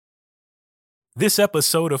This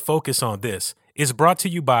episode of Focus on This is brought to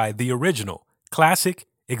you by the original, classic,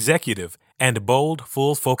 executive, and bold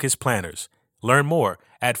full focus planners. Learn more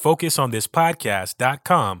at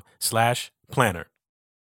focusonThisPodcast.com/planner.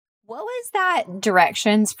 What was that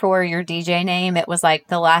directions for your DJ name? It was like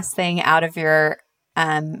the last thing out of your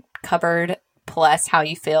cupboard plus how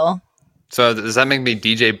you feel. So does that make me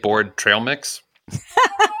DJ Board Trail Mix?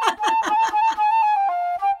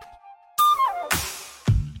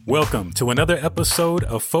 Welcome to another episode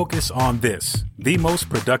of Focus on This, the most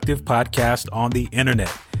productive podcast on the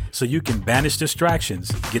internet, so you can banish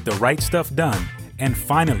distractions, get the right stuff done, and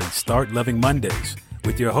finally start loving Mondays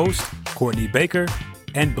with your hosts, Courtney Baker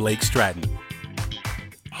and Blake Stratton.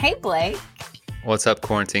 Hey, Blake. What's up,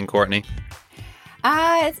 Quarantine Courtney?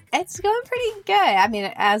 It's going pretty good. I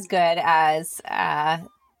mean, as good as,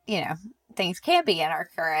 things can be in our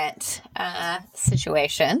current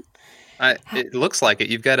situation. It looks like it.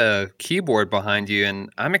 You've got a keyboard behind you,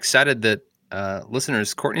 and I'm excited that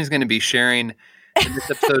listeners, Courtney's going to be sharing in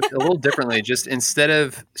this episode a little differently. Just instead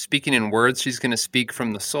of speaking in words, she's going to speak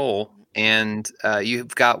from the soul. And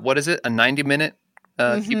you've got, what is it, a 90-minute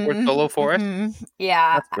keyboard solo for us?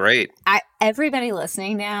 Yeah. That's great. Everybody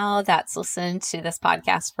listening now that's listened to this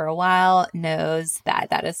podcast for a while knows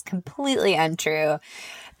that is completely untrue.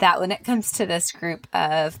 That when it comes to this group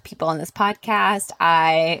of people on this podcast,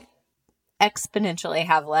 I exponentially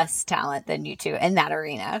have less talent than you two in that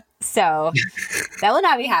arena. So that will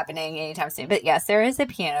not be happening anytime soon. But yes, there is a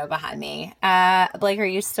piano behind me. Blake, are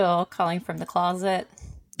you still calling from the closet?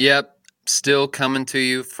 Yep. Still coming to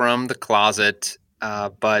you from the closet.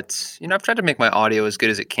 But, I've tried to make my audio as good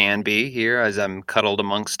as it can be here as I'm cuddled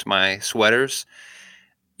amongst my sweaters.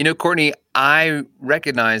 Courtney, I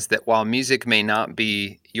recognize that while music may not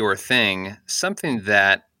be your thing, something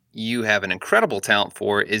that you have an incredible talent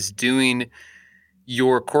for is doing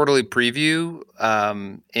your quarterly preview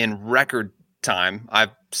in record time. I've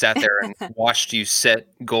sat there and watched you set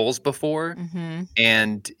goals before,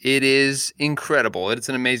 and it is incredible. It's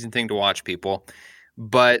an amazing thing to watch, people.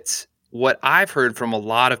 But what I've heard from a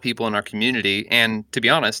lot of people in our community, and to be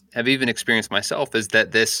honest, have even experienced myself, is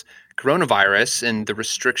that this coronavirus and the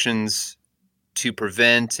restrictions to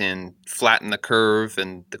prevent and flatten the curve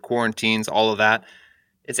and the quarantines, all of that,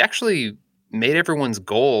 it's actually made everyone's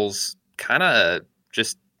goals kind of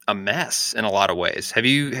just a mess in a lot of ways. Have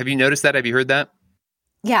you noticed that? Have you heard that?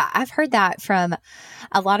 Yeah, I've heard that from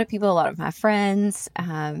a lot of people, a lot of my friends,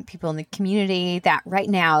 people in the community, that right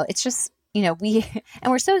now it's just,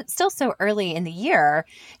 we're still so early in the year,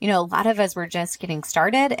 a lot of us were just getting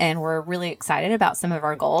started and we're really excited about some of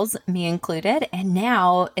our goals, me included. And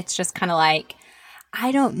now it's just kind of like,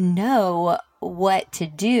 I don't know what to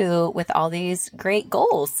do with all these great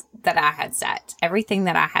goals that I had set. Everything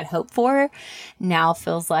that I had hoped for now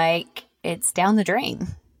feels like it's down the drain.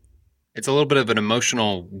 It's a little bit of an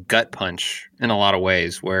emotional gut punch in a lot of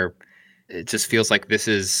ways, where it just feels like this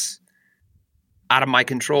is out of my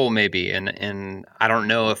control maybe. And I don't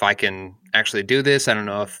know if I can actually do this. I don't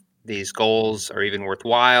know if these goals are even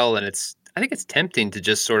worthwhile. And I think it's tempting to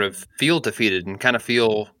just sort of feel defeated and kind of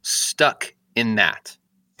feel stuck in that.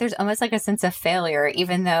 There's almost like a sense of failure,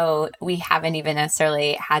 even though we haven't even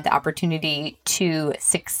necessarily had the opportunity to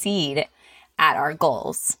succeed at our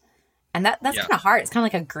goals. And that's kind of hard. It's kind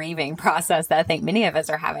of like a grieving process that I think many of us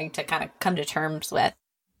are having to kind of come to terms with.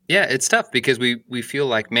 Yeah, it's tough because we feel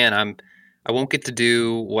like, man, I won't get to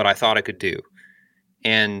do what I thought I could do.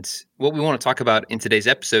 And what we want to talk about in today's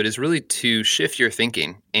episode is really to shift your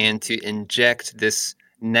thinking and to inject this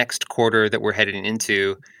next quarter that we're heading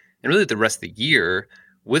into, and really the rest of the year,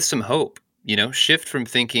 with some hope. Shift from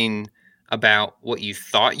thinking about what you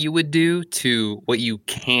thought you would do to what you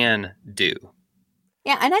can do.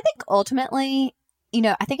 Yeah, and I think ultimately,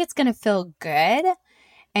 I think it's going to feel good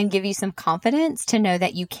and give you some confidence to know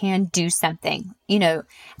that you can do something. I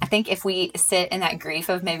think if we sit in that grief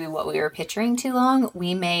of maybe what we were picturing too long,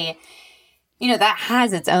 we may, that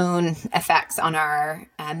has its own effects on our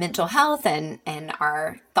mental health and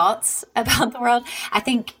our thoughts about the world. I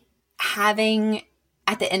think having,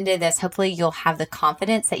 at the end of this, hopefully you'll have the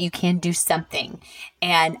confidence that you can do something.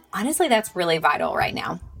 And honestly, that's really vital right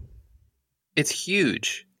now. It's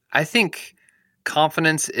huge. I think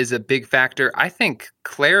confidence is a big factor. I think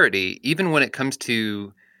clarity, even when it comes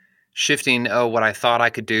to shifting, what I thought I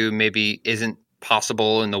could do maybe isn't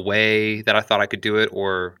possible in the way that I thought I could do it,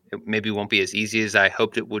 or it maybe won't be as easy as I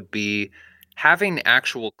hoped it would be. Having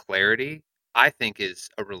actual clarity, I think, is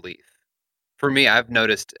a relief. For me, I've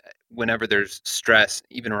noticed whenever there's stress,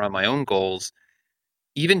 even around my own goals,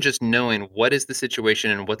 even just knowing what is the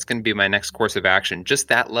situation and what's going to be my next course of action, just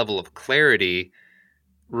that level of clarity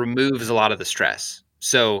removes a lot of the stress.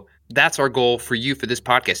 So that's our goal for you for this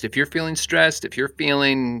podcast. If you're feeling stressed, if you're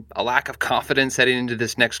feeling a lack of confidence heading into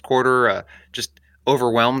this next quarter, just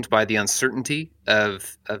overwhelmed by the uncertainty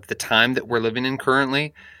of the time that we're living in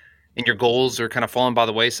currently, and your goals are kind of falling by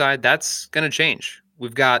the wayside, that's going to change.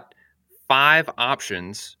 We've got 5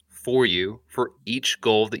 options for you for each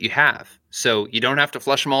goal that you have. So you don't have to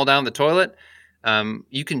flush them all down the toilet.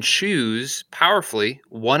 You can choose powerfully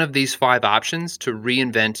one of these 5 options to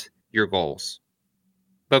reinvent your goals.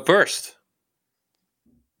 But first,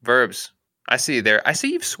 verbs. I see you there. I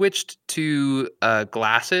see you've switched to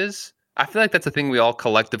glasses. I feel like that's a thing we all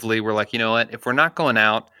collectively were like, you know what? If we're not going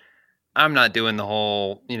out, I'm not doing the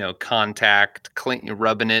whole, contact, clean,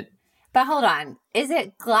 rubbing it. But hold on. Is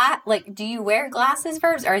it do you wear glasses,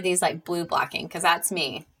 verbs, or are these like blue blocking? Because that's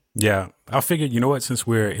me. Yeah. I figured, you know what, since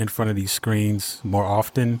we're in front of these screens more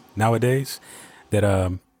often nowadays, that I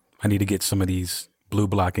need to get some of these blue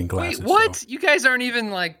blocking glasses. Wait, what? So. You guys aren't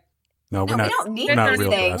even like... No, we're we not. don't need we're not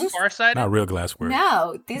real things. glasses. Farsighted? Not real glass wearers.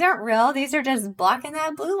 No, these aren't real. These are just blocking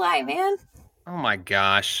that blue light, man. Oh my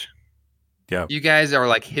gosh. Yeah. You guys are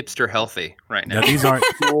like hipster healthy right now. Now, these aren't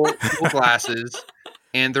cool glasses,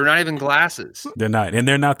 and they're not even glasses. They're not. And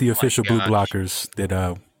they're not the official blue gosh. blockers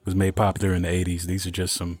that was made popular in the 80s. These are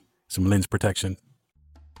just some lens protection.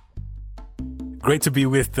 Great to be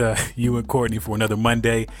with you and Courtney for another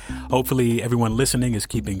Monday. Hopefully everyone listening is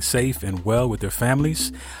keeping safe and well with their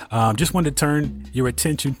families. Just wanted to turn your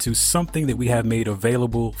attention to something that we have made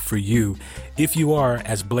available for you. If you are,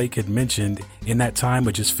 as Blake had mentioned, in that time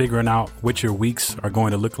of just figuring out what your weeks are going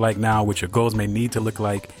to look like now, what your goals may need to look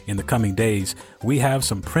like in the coming days, we have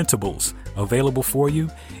some printables available for you.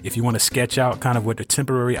 If you want to sketch out kind of what a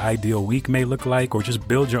temporary ideal week may look like, or just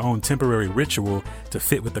build your own temporary ritual to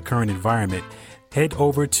fit with the current environment, head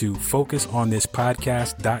over to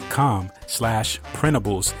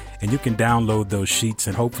focusonthispodcast.com/printables, and you can download those sheets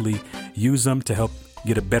and hopefully use them to help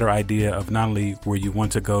get a better idea of not only where you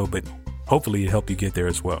want to go, but hopefully help you get there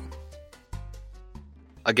as well.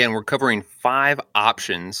 Again, we're covering 5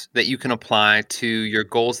 options that you can apply to your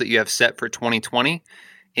goals that you have set for 2020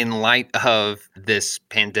 in light of this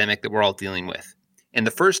pandemic that we're all dealing with. And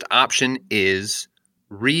the first option is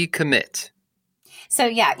recommit. So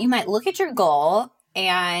yeah, you might look at your goal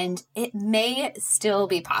and it may still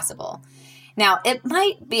be possible. Now, it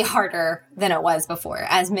might be harder than it was before,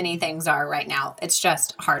 as many things are right now. It's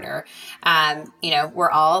just harder.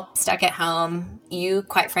 We're all stuck at home. You,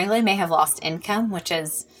 quite frankly, may have lost income, which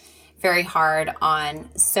is very hard on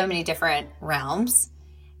so many different realms.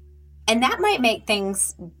 And that might make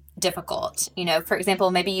things difficult. For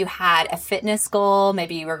example, maybe you had a fitness goal.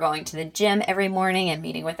 Maybe you were going to the gym every morning and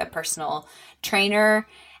meeting with a personal trainer.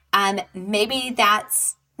 Maybe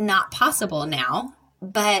that's not possible now,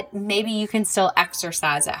 but maybe you can still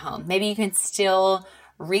exercise at home. Maybe you can still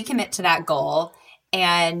recommit to that goal,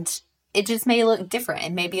 and it just may look different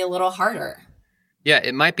and maybe a little harder. Yeah,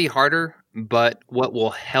 it might be harder, but what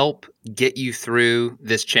will help get you through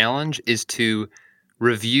this challenge is to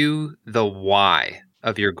review the why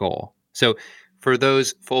of your goal. So for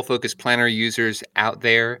those Full Focus Planner users out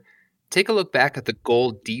there, take a look back at the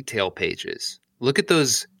goal detail pages. Look at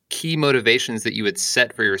those key motivations that you had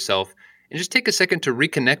set for yourself, and just take a second to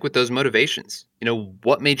reconnect with those motivations.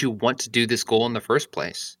 What made you want to do this goal in the first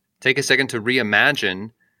place? Take a second to reimagine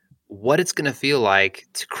what it's going to feel like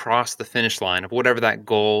to cross the finish line of whatever that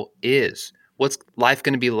goal is. What's life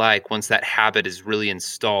going to be like once that habit is really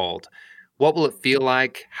installed? What will it feel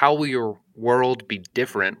like? How will your world be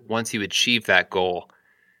different once you achieve that goal?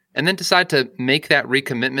 And then decide to make that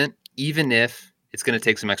recommitment, even if it's going to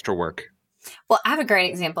take some extra work. Well, I have a great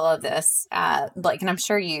example of this, Blake, and I'm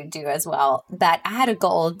sure you do as well. But I had a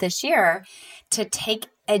goal this year to take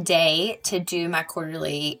a day to do my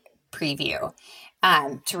quarterly preview,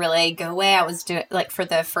 to really go away. I was doing for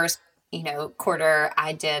the first, quarter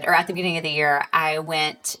I did, or at the beginning of the year, I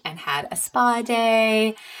went and had a spa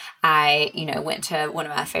day. I, went to one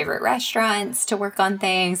of my favorite restaurants to work on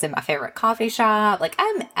things and my favorite coffee shop.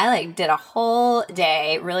 I did a whole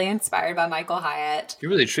day really inspired by Michael Hyatt. You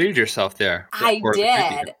really treated yourself there. I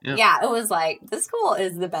did. Yeah, it was like, this goal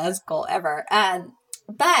is the best goal ever.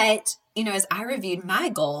 But, as I reviewed my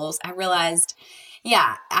goals, I realized,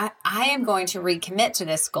 I am going to recommit to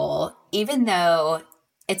this goal, even though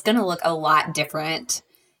it's going to look a lot different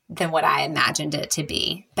than what I imagined it to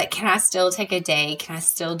be. But can I still take a day? Can I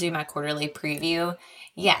still do my quarterly preview?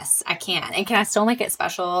 Yes, I can. And can I still make it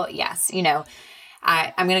special? Yes.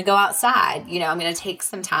 I'm going to go outside. I'm going to take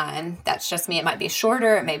some time. That's just me. It might be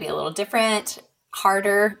shorter. It may be a little different,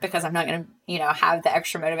 harder, because I'm not going to, have the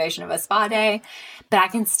extra motivation of a spa day. But I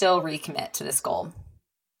can still recommit to this goal.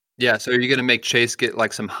 Yeah. So are you going to make Chase get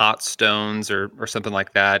like some hot stones or something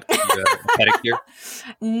like that? A pedicure?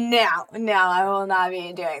 No, I will not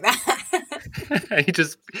be doing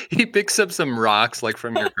that. He picks up some rocks like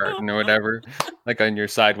from your garden or whatever, like on your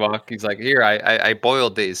sidewalk. He's like, here, I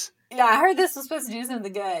boiled these. Yeah, I heard this was supposed to do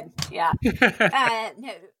something good. Yeah.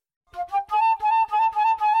 No.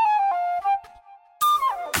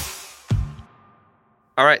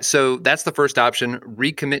 All right. So that's the first option.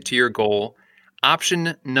 Recommit to your goal.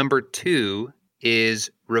 Option number 2 is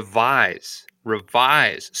revise.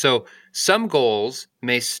 Revise. So some goals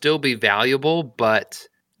may still be valuable, but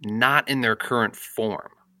not in their current form.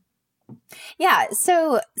 Yeah,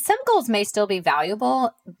 so some goals may still be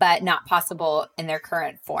valuable, but not possible in their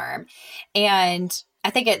current form. And I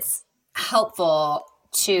think it's helpful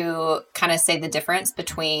to kind of say the difference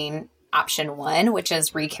between option 1, which is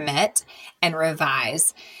recommit, and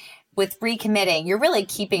revise. With recommitting, you're really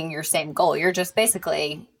keeping your same goal. You're just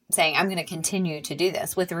basically saying, I'm going to continue to do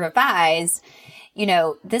this. With revise,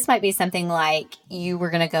 this might be something like you were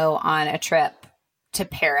going to go on a trip to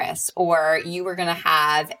Paris, or you were going to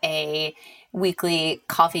have a weekly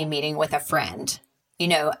coffee meeting with a friend.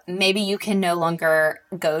 Maybe you can no longer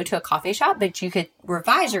go to a coffee shop, but you could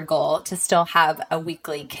revise your goal to still have a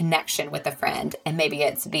weekly connection with a friend. And maybe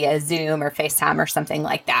it's via Zoom or FaceTime or something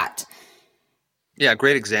like that. Yeah,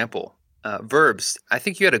 great example. Verbs, I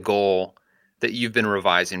think you had a goal that you've been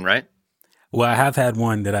revising, right? Well, I have had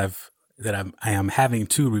one that I am having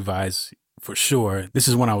to revise for sure. This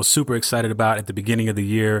is one I was super excited about at the beginning of the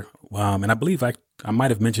year. And I believe I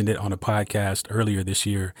might have mentioned it on a podcast earlier this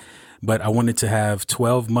year, but I wanted to have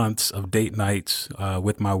 12 months of date nights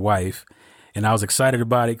with my wife. And I was excited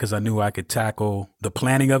about it because I knew I could tackle the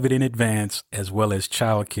planning of it in advance, as well as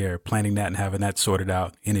childcare, planning that and having that sorted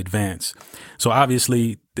out in advance. So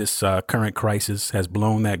obviously this current crisis has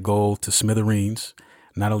blown that goal to smithereens.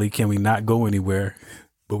 Not only can we not go anywhere,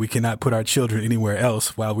 but we cannot put our children anywhere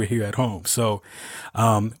else while we're here at home. So,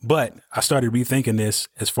 but I started rethinking this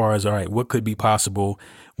as far as, all right, what could be possible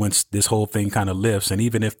once this whole thing kind of lifts? And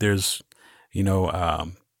even if there's,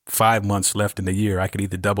 5 months left in the year, I could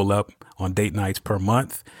either double up on date nights per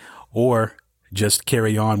month or just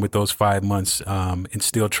carry on with those 5 months and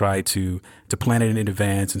still try to plan it in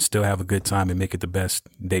advance and still have a good time and make it the best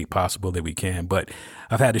date possible that we can. But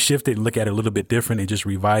I've had to shift it and look at it a little bit different and just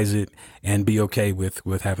revise it and be okay with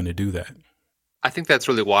having to do that. I think that's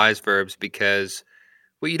really wise, Verbs, because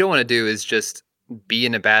what you don't want to do is just be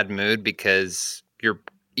in a bad mood because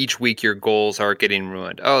each week your goals are getting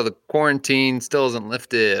ruined. Oh, the quarantine still isn't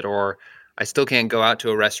lifted, or I still can't go out to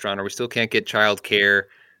a restaurant, or we still can't get childcare.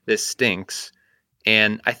 This stinks.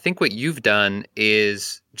 And I think what you've done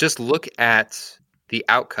is just look at the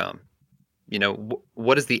outcome.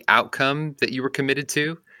 What is the outcome that you were committed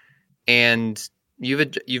to? And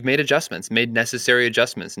you've made adjustments, made necessary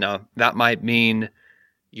adjustments. Now, that might mean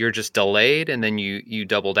you're just delayed and then you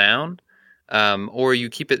double down. Or you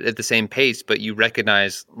keep it at the same pace, but you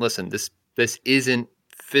recognize, listen, this isn't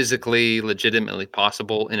physically, legitimately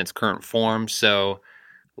possible in its current form. So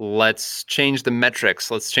let's change the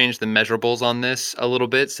metrics. Let's change the measurables on this a little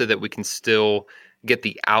bit so that we can still get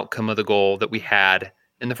the outcome of the goal that we had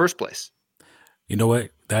in the first place. You know what?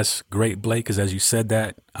 That's great, Blake, because as you said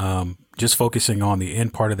that, just focusing on the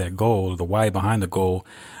end part of that goal, the why behind the goal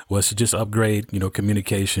was to just upgrade,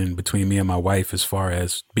 communication between me and my wife as far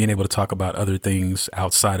as being able to talk about other things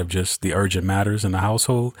outside of just the urgent matters in the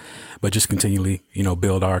household, but just continually,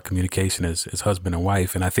 build our communication as husband and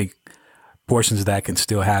wife. And I think portions of that can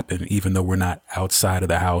still happen, even though we're not outside of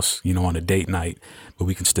the house, on a date night, but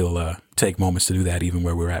we can still take moments to do that even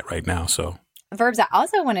where we're at right now. So Verbs, I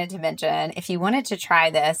also wanted to mention, if you wanted to try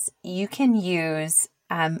this, you can use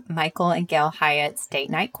Michael and Gail Hyatt's date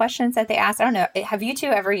night questions that they asked. I don't know. Have you two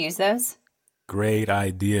ever used those? Great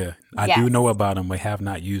idea. I do know about them. We have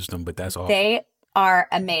not used them, but that's awesome. They are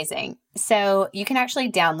amazing. So you can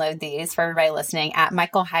actually download these for everybody listening at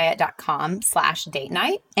michaelhyatt.com/date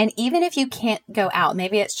night. And even if you can't go out,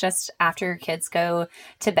 maybe it's just after your kids go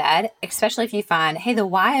to bed, especially if you find, hey, the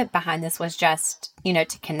why behind this was just,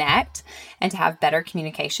 to connect and to have better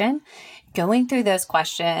communication. Going through those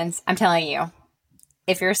questions, I'm telling you,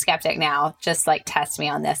 if you're a skeptic now, just test me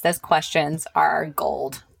on this. Those questions are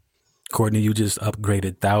gold. Courtney, you just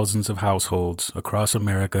upgraded thousands of households across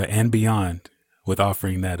America and beyond with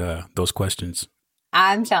offering those questions.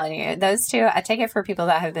 I'm telling you, those two, I take it for people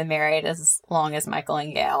that have been married as long as Michael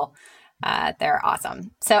and Gail. They're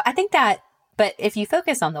awesome. So I think that, but if you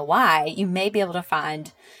focus on the why, you may be able to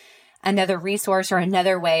find another resource or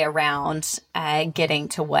another way around getting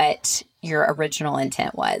to what your original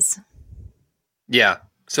intent was. Yeah.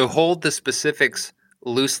 So hold the specifics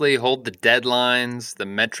loosely, hold the deadlines, the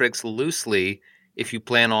metrics loosely if you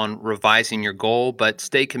plan on revising your goal, but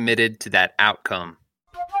stay committed to that outcome.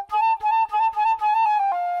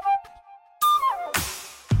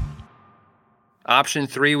 Option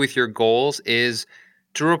 3 with your goals is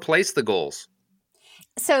to replace the goals.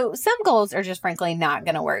 So some goals are just frankly not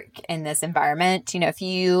going to work in this environment. If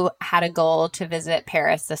you had a goal to visit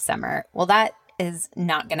Paris this summer, well, that is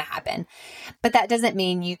not going to happen. But that doesn't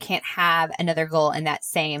mean you can't have another goal in that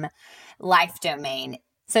same life domain.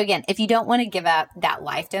 So again, if you don't want to give up that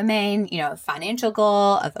life domain, a financial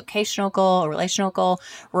goal, a vocational goal, a relational goal,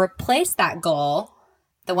 replace that goal,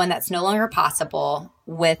 the one that's no longer possible,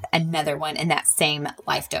 with another one in that same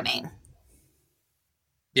life domain.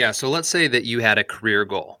 Yeah, so let's say that you had a career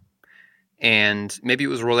goal and maybe it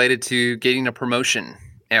was related to getting a promotion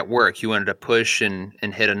at work. You wanted to push and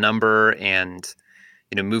hit a number and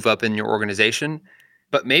move up in your organization,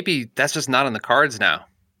 but maybe that's just not on the cards now,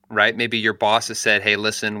 right? Maybe your boss has said, hey,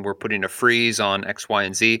 listen, we're putting a freeze on X, Y,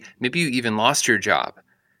 and Z. Maybe you even lost your job.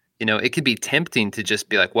 It could be tempting to just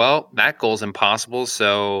be like, well, that goal's impossible,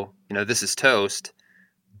 so this is toast.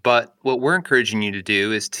 But what we're encouraging you to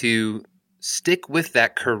do is to stick with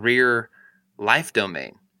that career life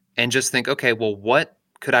domain and just think, okay, well, what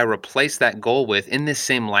could I replace that goal with in this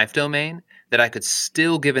same life domain that I could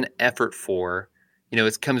still give an effort for?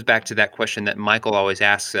 It comes back to that question that Michael always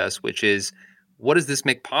asks us, which is, what does this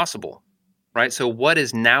make possible, right? So what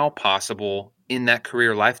is now possible in that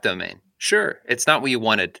career life domain? Sure, it's not what you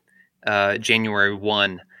wanted January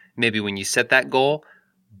 1, maybe when you set that goal,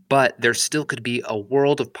 but there still could be a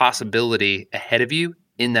world of possibility ahead of you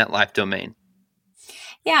in that life domain.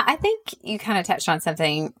 Yeah, I think you kind of touched on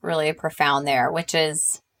something really profound there, which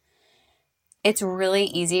is it's really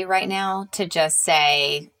easy right now to just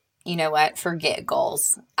say, you know what, forget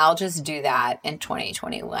goals. I'll just do that in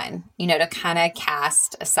 2021, to kind of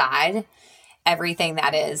cast aside everything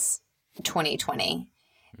that is 2020.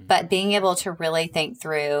 But being able to really think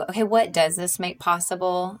through, okay, what does this make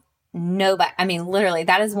possible? Literally,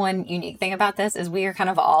 that is one unique thing about this is we are kind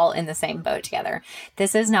of all in the same boat together.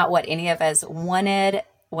 This is not what any of us wanted,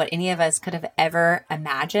 what any of us could have ever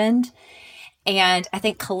imagined. And I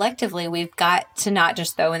think collectively, we've got to not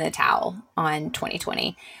just throw in the towel on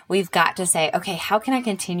 2020. We've got to say, okay, how can I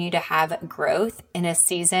continue to have growth in a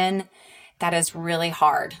season that is really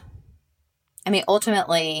hard?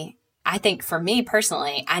 Ultimately, I think for me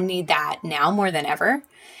personally, I need that now more than ever.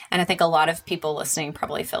 And I think a lot of people listening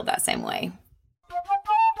probably feel that same way.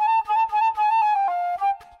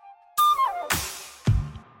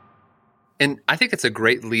 And I think it's a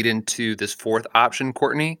great lead into this fourth option,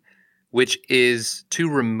 Courtney, which is to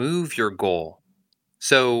remove your goal.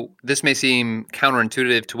 So this may seem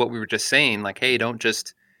counterintuitive to what we were just saying, like, hey, don't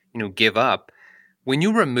just, give up. When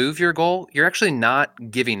you remove your goal, you're actually not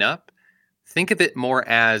giving up. Think of it more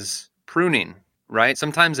as pruning, right?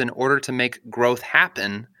 Sometimes in order to make growth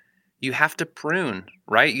happen, you have to prune,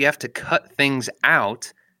 right? You have to cut things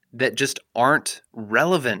out that just aren't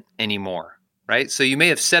relevant anymore, right? So you may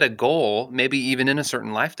have set a goal, maybe even in a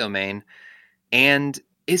certain life domain, and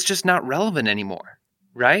it's just not relevant anymore,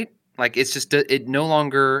 right? Like it no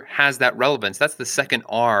longer has that relevance. That's the second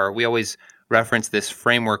R. We always reference this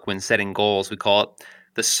framework when setting goals. We call it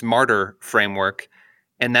the SMARTER framework.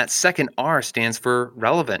 And that second R stands for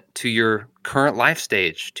relevant to your current life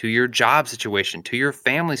stage, to your job situation, to your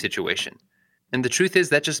family situation. And the truth is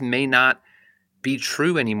that just may not be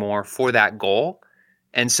true anymore for that goal.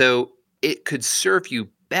 And so it could serve you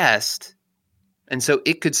best.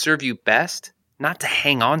 Not to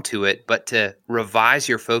hang on to it, but to revise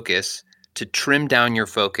your focus, to trim down your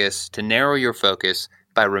focus, to narrow your focus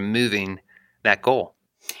by removing that goal.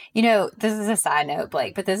 This is a side note,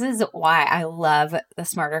 Blake, but this is why I love the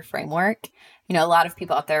SMARTER framework. A lot of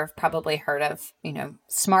people out there have probably heard of,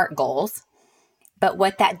 SMART goals. But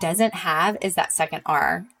what that doesn't have is that second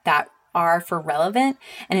R, that R for relevant.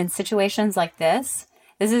 And in situations like this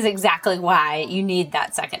is exactly why you need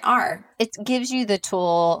that second R. It gives you the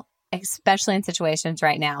tool, especially in situations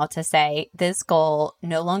right now, to say this goal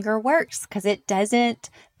no longer works because it doesn't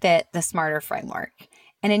fit the SMARTER framework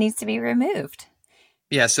and it needs to be removed.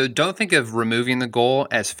 Yeah, so don't think of removing the goal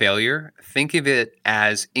as failure. Think of it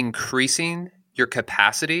as increasing your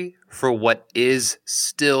capacity for what is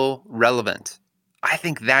still relevant. I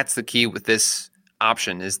think that's the key with this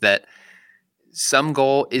option, is that some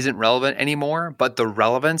goal isn't relevant anymore, but the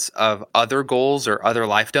relevance of other goals or other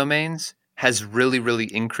life domains has really,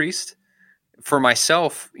 really increased. For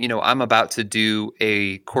myself, I'm about to do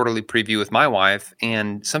a quarterly preview with my wife,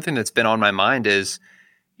 and something that's been on my mind is,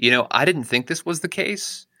 I didn't think this was the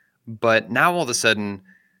case, but now all of a sudden,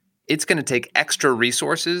 it's going to take extra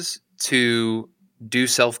resources to do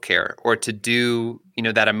self-care or to do,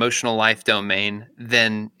 that emotional life domain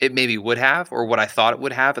than it maybe would have or what I thought it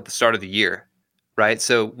would have at the start of the year, right?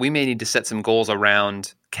 So we may need to set some goals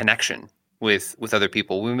around connection with other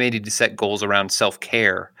people. We may need to set goals around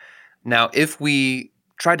self-care. Now, if we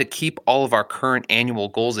try to keep all of our current annual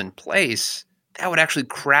goals in place, that would actually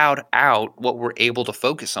crowd out what we're able to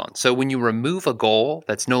focus on. So when you remove a goal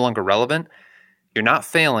that's no longer relevant, you're not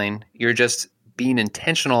failing, you're just being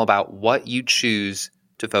intentional about what you choose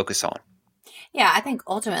to focus on. Yeah, I think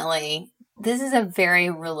ultimately this is a very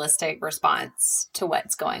realistic response to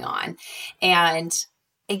what's going on. And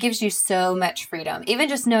it gives you so much freedom, even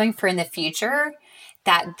just knowing for in the future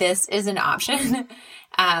that this is an option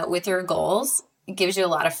with your goals. It gives you a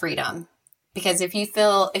lot of freedom. Because if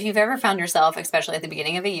you've ever found yourself, especially at the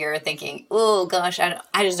beginning of a year, thinking, oh gosh, I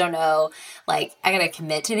just don't know, like I got to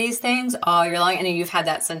commit to these things all year long. And you've had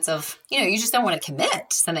that sense of, you just don't want to commit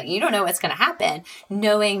to something. You don't know what's going to happen.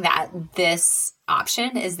 Knowing that this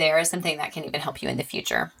option is there is something that can even help you in the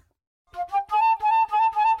future.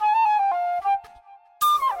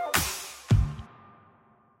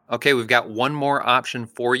 Okay, we've got one more option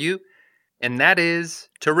for you, and that is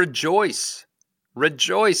to rejoice.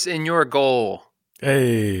 Rejoice in your goal.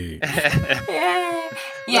 Hey.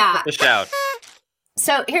 Yeah. Shout.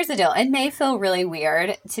 So here's the deal. It may feel really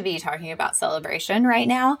weird to be talking about celebration right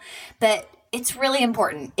now, but it's really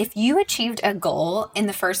important. If you achieved a goal in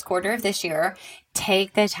the first quarter of this year,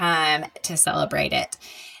 take the time to celebrate it.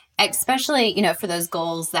 Especially, for those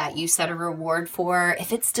goals that you set a reward for.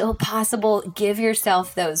 If it's still possible, give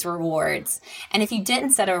yourself those rewards. And if you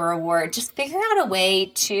didn't set a reward, just figure out a way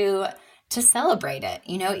to celebrate it,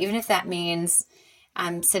 even if that means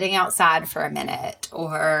sitting outside for a minute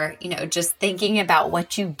or, just thinking about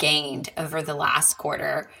what you gained over the last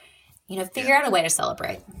quarter, figure out a way to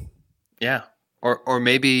celebrate. Yeah. Or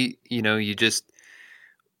maybe, you just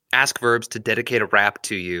ask Verbs to dedicate a rap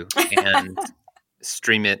to you and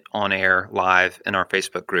stream it on air live in our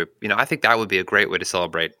Facebook group. I think that would be a great way to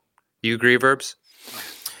celebrate. You agree, Verbs?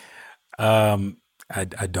 I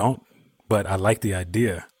don't, but I like the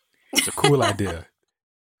idea. It's a cool idea.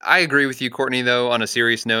 I agree with you, Courtney, though, on a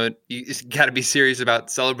serious note. You got to be serious about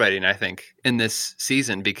celebrating, I think, in this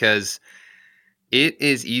season because it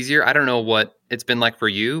is easier. I don't know what it's been like for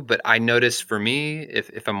you, but I notice for me,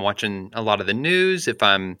 if I'm watching a lot of the news, if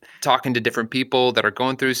I'm talking to different people that are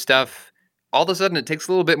going through stuff, all of a sudden it takes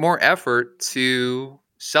a little bit more effort to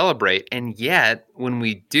celebrate. And yet, when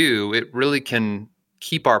we do, it really can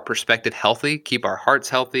keep our perspective healthy, keep our hearts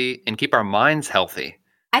healthy, and keep our minds healthy.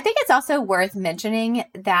 I think it's also worth mentioning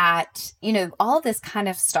that, all of this kind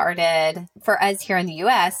of started for us here in the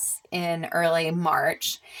U.S. in early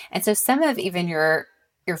March. And so some of even your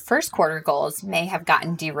first quarter goals may have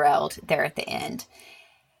gotten derailed there at the end.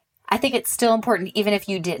 I think it's still important, even if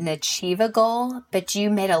you didn't achieve a goal, but you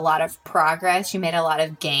made a lot of progress. You made a lot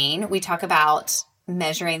of gain. We talk about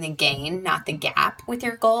measuring the gain, not the gap with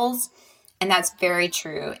your goals. And that's very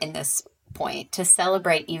true in this point, to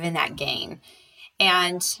celebrate even that gain.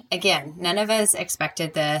 And again, none of us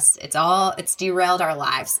expected this. It's derailed our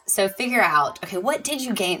lives. So figure out, okay, what did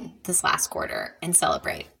you gain this last quarter and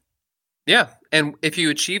celebrate? Yeah. And if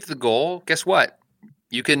you achieve the goal, guess what?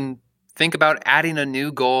 You can think about adding a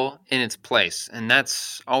new goal in its place. And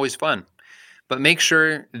that's always fun. But make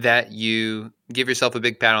sure that you give yourself a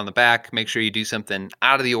big pat on the back. Make sure you do something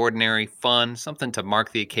out of the ordinary, fun, something to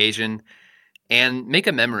mark the occasion, and make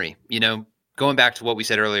a memory. Going back to what we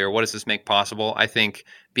said earlier, what does this make possible? I think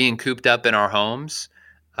being cooped up in our homes,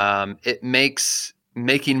 it makes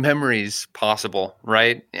making memories possible,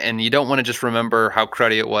 right? And you don't want to just remember how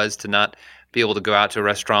cruddy it was to not be able to go out to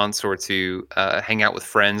restaurants or to hang out with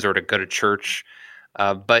friends or to go to church.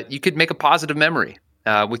 But you could make a positive memory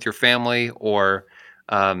with your family or,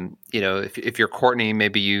 if you're Courtney,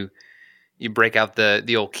 maybe you break out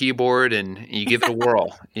the old keyboard and you give it a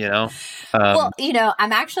whirl, Well,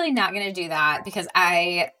 I'm actually not going to do that because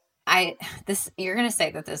you're going to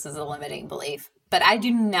say that this is a limiting belief, but I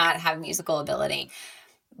do not have musical ability.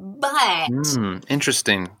 But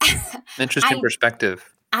interesting perspective.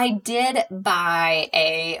 I did buy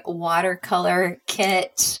a watercolor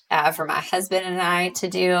kit for my husband and I to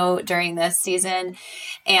do during this season.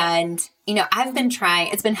 And, I've been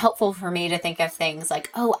trying, it's been helpful for me to think of things like,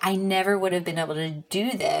 oh, I never would have been able to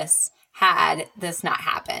do this had this not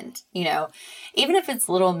happened. Even if it's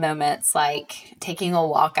little moments like taking a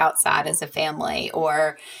walk outside as a family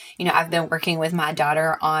or, I've been working with my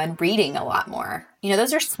daughter on reading a lot more.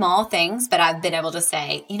 Those are small things, but I've been able to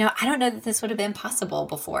say, I don't know that this would have been possible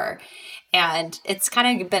before. And it's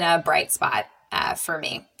kind of been a bright spot for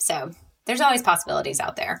me. So there's always possibilities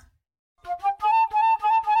out there.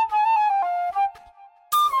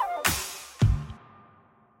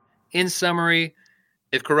 In summary,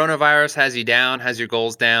 if coronavirus has you down, has your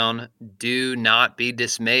goals down, do not be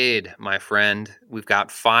dismayed, my friend. We've got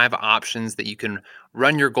 5 options that you can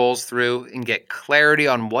run your goals through and get clarity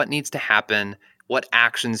on what needs to happen, what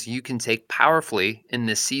actions you can take powerfully in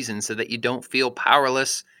this season so that you don't feel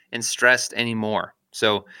powerless and stressed anymore.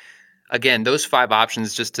 So again, those 5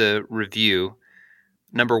 options, just to review.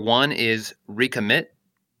 Number 1 is recommit.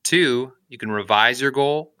 2, you can revise your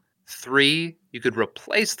goal. 3, you could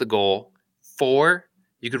replace the goal. 4,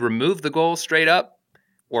 you could remove the goal straight up.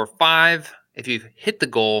 Or 5, if you've hit the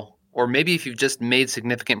goal, or maybe if you've just made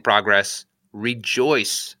significant progress,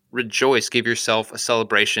 rejoice. Rejoice. Give yourself a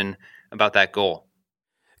celebration about that goal.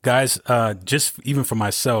 Guys, just even for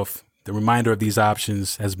myself, the reminder of these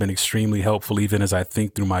options has been extremely helpful, even as I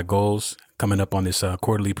think through my goals coming up on this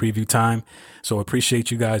quarterly preview time. So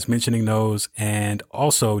appreciate you guys mentioning those. And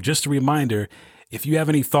also just a reminder, if you have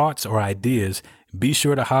any thoughts or ideas, be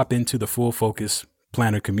sure to hop into the Full Focus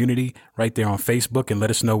Planner community right there on Facebook and let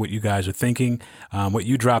us know what you guys are thinking. What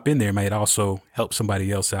you drop in there might also help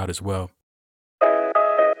somebody else out as well.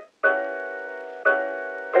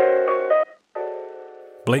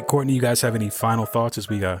 Blake, Courtney, you guys have any final thoughts as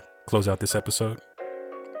we close out this episode?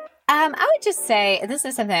 I would just say this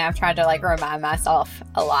is something I've tried to remind myself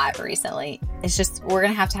a lot recently. It's just we're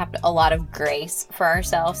going to have a lot of grace for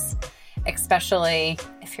ourselves, especially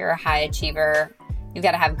if you're a high achiever. You've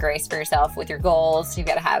got to have grace for yourself with your goals. You've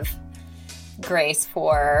got to have grace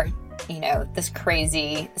for, this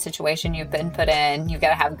crazy situation you've been put in. You've got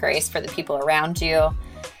to have grace for the people around you.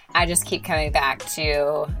 I just keep coming back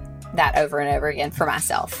to that over and over again for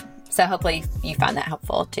myself. So hopefully you find that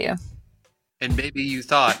helpful too. And maybe you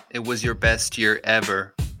thought it was your best year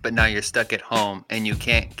ever, but now you're stuck at home and you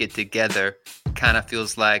can't get together. Kind of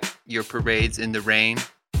feels like your parade's in the rain.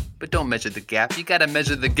 But don't measure the gap. You got to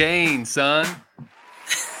measure the gain, son.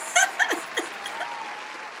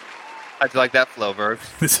 How'd you like that flow, Verb?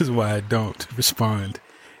 This is why I don't respond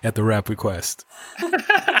at the rap request.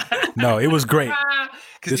 No, it was great.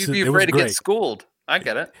 Because you'd be afraid to get schooled. I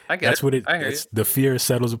get it. That's what the fear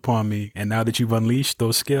settles upon me. And now that you've unleashed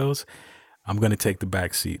those skills, I'm going to take the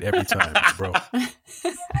back seat every time, bro.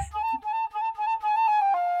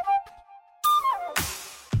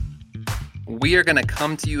 We are going to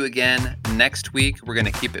come to you again next week. We're going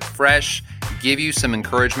to keep it fresh, give you some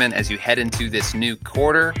encouragement as you head into this new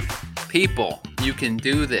quarter. People, you can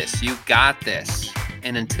do this. You got this.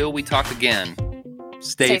 And until we talk again,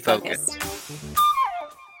 stay focused.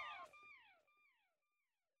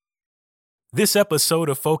 This episode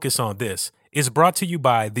of Focus on This is brought to you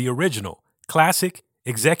by the original, classic,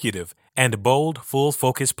 executive, and bold Full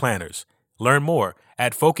Focus planners. Learn more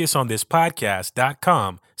at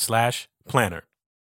focusthispodcast.com/planner.